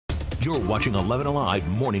You're watching 11 Alive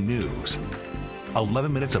Morning News.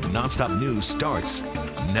 11 minutes of nonstop news starts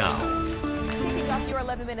now. Kicking off your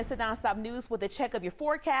 11 minutes of nonstop news with a check of your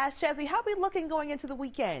forecast. Chezzy, how we looking going into the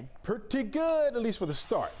weekend? Pretty good, at least for the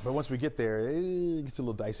start. But once we get there, it gets a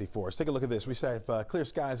little dicey for us. Take a look at this. We have clear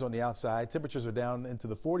skies on the outside. Temperatures are down into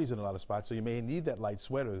the 40s in a lot of spots, so you may need that light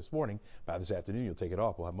sweater this morning. By this afternoon, you'll take it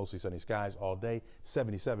off. We'll have mostly sunny skies all day,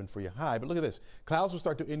 77 for your high. But look at this. Clouds will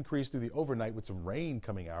start to increase through the overnight with some rain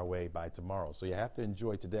coming our way by tomorrow. So you have to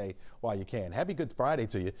enjoy today while you can. Happy Good Friday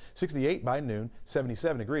to you. 68 by noon,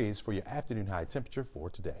 77 degrees for your afternoon high temperature for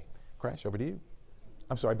today. Crash, over to you.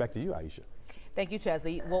 I'm sorry, back to you, Aisha. Thank you,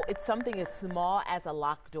 Chezzy. Well, it's something as small as a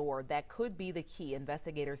locked door that could be the key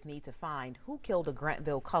investigators need to find who killed a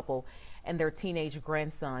Grantville couple and their teenage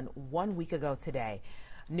grandson 1 week ago today.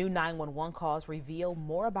 New 911 calls reveal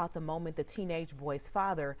more about the moment the teenage boy's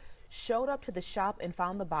father showed up to the shop and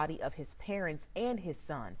found the body of his parents and his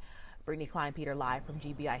son. Brittany Klein-Peter live from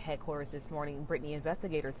GBI headquarters this morning. Brittany,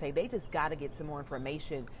 investigators say they just got to get some more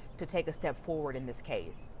information to take a step forward in this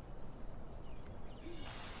case.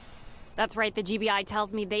 That's right. The GBI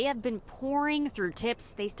tells me they have been pouring through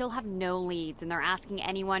tips. They still have no leads, and they're asking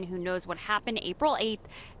anyone who knows what happened April 8th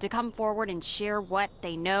to come forward and share what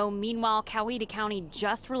they know. Meanwhile, Coweta County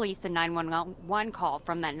just released the 911 call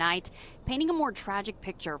from that night, painting a more tragic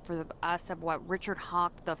picture for us of what Richard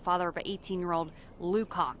Hawk, the father of 18-year-old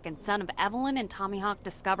Luke Hawk and son of Evelyn and Tommy Hawk,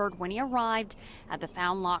 discovered when he arrived at the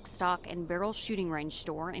Found Lock, Stock, and Barrel shooting range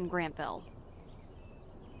store in Grantville.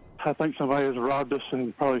 I think somebody has robbed us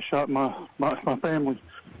and probably shot my family.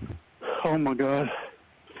 Oh my God.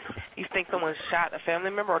 You think someone shot a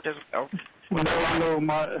family member or just... Oh.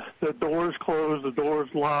 No, the door's closed, the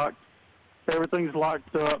door's locked, everything's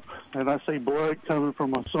locked up, and I see blood coming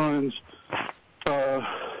from my son's, I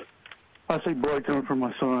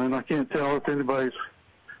can't tell if anybody's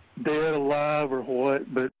dead, alive, or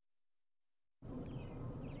what, but...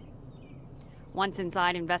 Once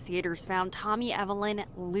inside, investigators found Tommy, Evelyn,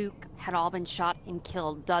 Luke had all been shot and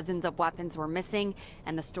killed. Dozens of weapons were missing,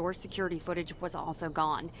 and the store's security footage was also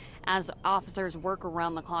gone. As officers work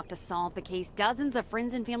around the clock to solve the case, dozens of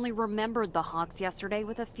friends and family remembered the Hawks yesterday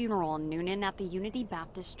with a funeral in Noonan at the Unity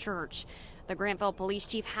Baptist Church. The Grantville police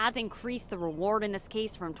chief has increased the reward in this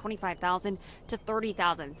case from $25,000 to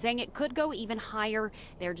 $30,000, saying it could go even higher.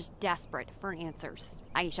 They're just desperate for answers.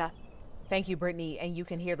 Aisha. Thank you, Brittany. And you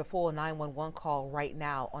can hear the full 911 call right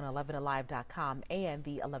now on 11alive.com and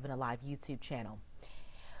the 11 Alive YouTube channel.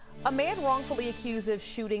 A man wrongfully accused of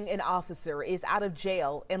shooting an officer is out of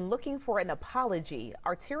jail and looking for an apology.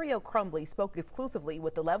 Arterio Crumbly spoke exclusively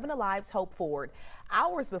with 11 Alive's Hope Ford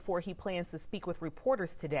hours before he plans to speak with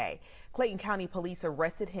reporters today. Clayton County Police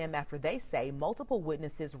arrested him after they say multiple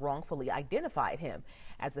witnesses wrongfully identified him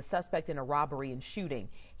as a suspect in a robbery and shooting.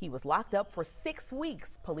 He was locked up for 6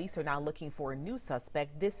 weeks. Police are now looking for a new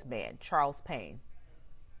suspect, this man, Charles Payne.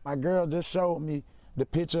 My girl just showed me the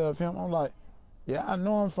picture of him. I'm like, yeah, I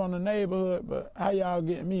know him from the neighborhood, but how y'all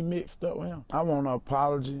getting me mixed up with him? I want an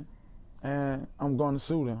apology, and I'm going to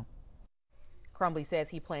sue them. Crumbly says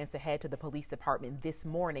he plans to head to the police department this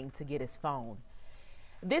morning to get his phone.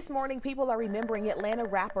 This morning, people are remembering Atlanta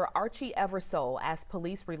rapper Archie Eversole as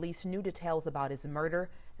police release new details about his murder.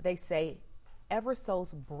 They say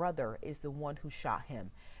Eversole's brother is the one who shot him.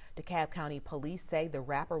 DeKalb County Police say the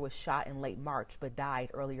rapper was shot in late March but died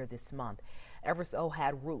earlier this month. Eversole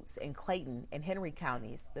had roots in Clayton and Henry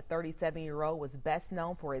counties. The 37-year-old was best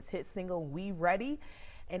known for his hit single We Ready,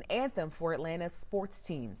 an anthem for Atlanta's sports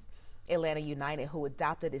teams. Atlanta United, who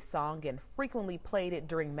adopted his song and frequently played it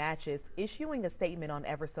during matches, issuing a statement on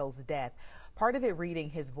Eversole's death. Part of it reading,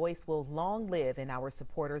 his voice will long live in our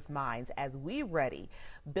supporters' minds as We Ready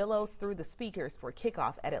billows through the speakers for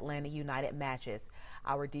kickoff at Atlanta United matches.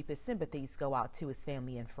 Our deepest sympathies go out to his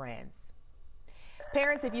family and friends.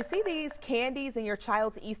 Parents, if you see these candies in your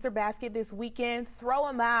child's Easter basket this weekend, throw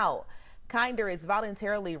them out. Kinder is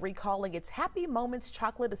voluntarily recalling its Happy Moments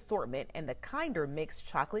chocolate assortment and the Kinder mixed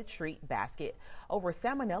chocolate treat basket over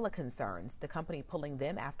salmonella concerns. The company pulling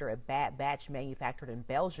them after a bad batch manufactured in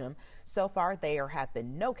Belgium. So far, there have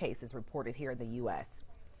been no cases reported here in the U.S.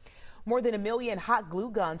 More than 1 million hot glue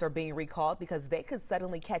guns are being recalled because they could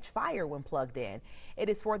suddenly catch fire when plugged in. It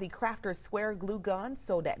is for the Crafter's Square glue gun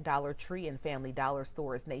sold at Dollar Tree and Family Dollar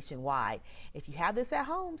stores nationwide. If you have this at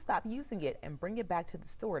home, stop using it and bring it back to the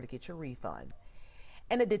store to get your refund.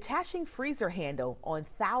 And a detaching freezer handle on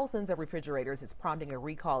thousands of refrigerators is prompting a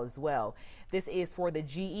recall as well. This is for the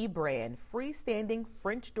GE brand freestanding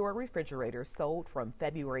French door refrigerators sold from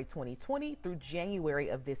February 2020 through January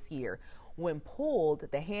of this year. When pulled,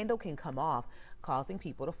 the handle can come off, causing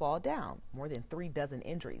people to fall down. More than 3 dozen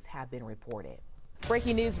injuries have been reported.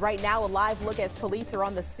 Breaking news right now, a live look as police are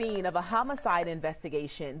on the scene of a homicide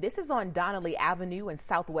investigation. This is on Donnelly Avenue in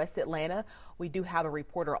southwest Atlanta. We do have a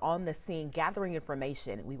reporter on the scene gathering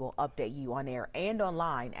information. We will update you on air and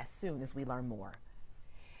online as soon as we learn more.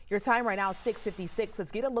 Your time right now is 6:56.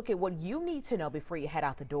 Let's get a look at what you need to know before you head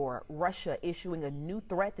out the door. Russia issuing a new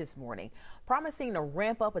threat this morning, promising to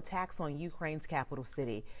ramp up attacks on Ukraine's capital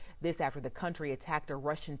city. This after the country attacked a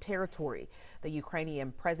Russian territory. The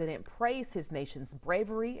Ukrainian president praised his nation's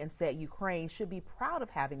bravery and said Ukraine should be proud of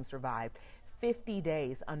having survived 50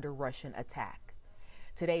 days under Russian attack.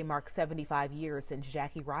 Today marks 75 years since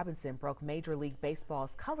Jackie Robinson broke Major League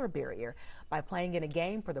Baseball's color barrier by playing in a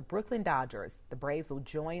game for the Brooklyn Dodgers. The Braves will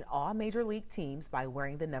join all Major League teams by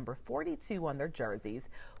wearing the number 42 on their jerseys,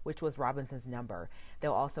 which was Robinson's number.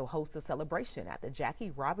 They'll also host a celebration at the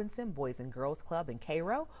Jackie Robinson Boys and Girls Club in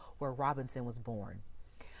Cairo, where Robinson was born.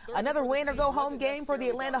 Another win or go home game for the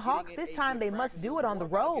Atlanta Hawks. This time they must do it on the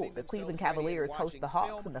road. The Cleveland Cavaliers host the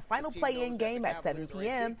Hawks in the final play-in game at 7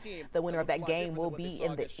 p.m. The winner of that game will be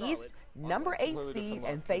in the East, number 8 seed,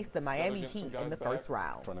 and face the Miami Heat in the first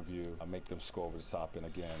round. In front of you, make them score over the top, and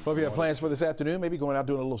again. Well, if you have plans for this afternoon, maybe going out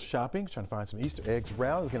doing a little shopping, trying to find some Easter eggs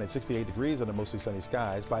around. Looking at 68 degrees under mostly sunny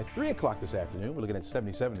skies. By 3 o'clock this afternoon, we're looking at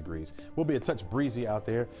 77 degrees. We'll be a touch breezy out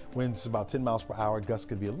there. Winds about 10 miles per hour. Gusts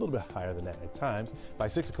could be a little bit higher than that at times. By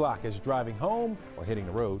 6 o'clock, as you're driving home or hitting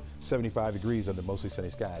the road, 75 degrees under mostly sunny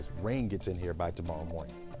skies. Rain gets in here by tomorrow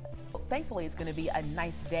morning. Thankfully, it's going to be a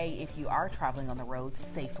nice day if you are traveling on the roads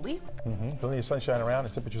safely. Plenty of sunshine around,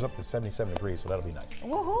 and temperatures up to 77 degrees, so that'll be nice.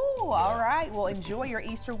 Woohoo! Yeah. All right. Well, enjoy your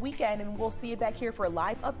Easter weekend, and we'll see you back here for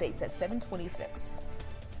live updates at 7:26.